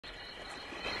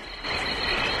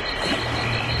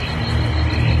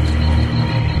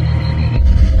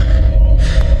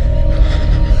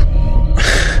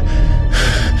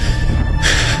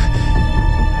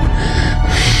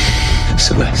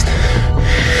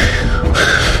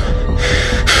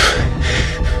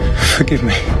forgive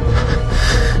me.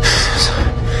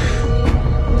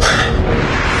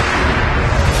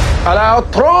 Alors,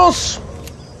 3,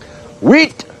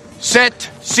 8, 7,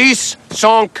 6,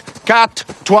 5, 4,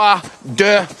 3,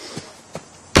 2...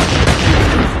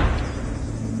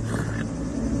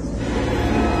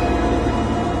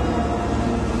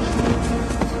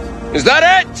 Is that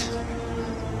it?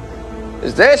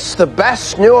 Is this the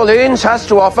best New Orleans has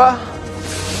to offer?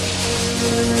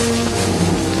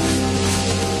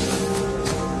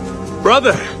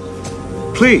 Brother,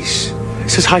 please.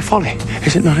 This is high folly.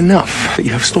 Is it not enough that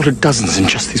you have slaughtered dozens in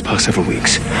just these past several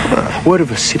weeks? Word of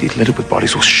a city littered with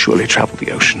bodies will surely travel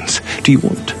the oceans. Do you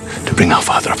want to bring our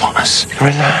father upon us?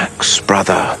 Relax,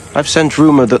 brother. I've sent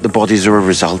rumor that the bodies are a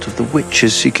result of the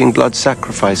witches seeking blood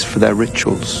sacrifice for their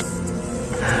rituals.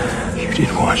 You did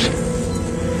what?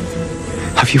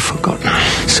 Have you forgotten?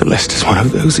 Celeste is one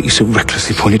of those that you so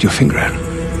recklessly pointed your finger at.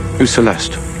 Who's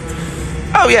Celeste?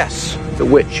 Oh, yes. The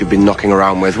witch you've been knocking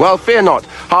around with. Well, fear not.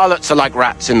 Harlots are like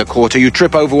rats in the quarter. You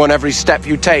trip over one every step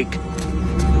you take.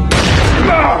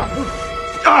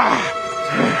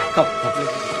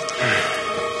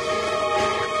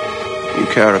 You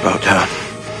care about her.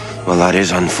 Well, that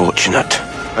is unfortunate.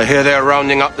 I hear they're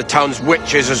rounding up the town's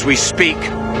witches as we speak.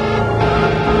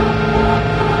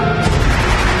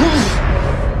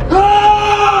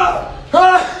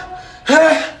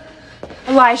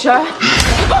 Elijah.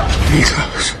 Be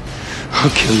close. I'll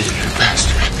kill you, you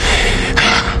bastard.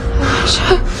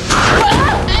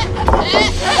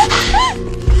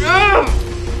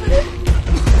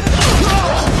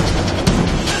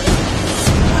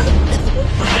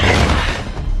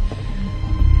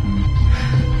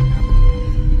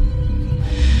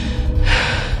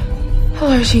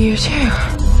 Hello to you too.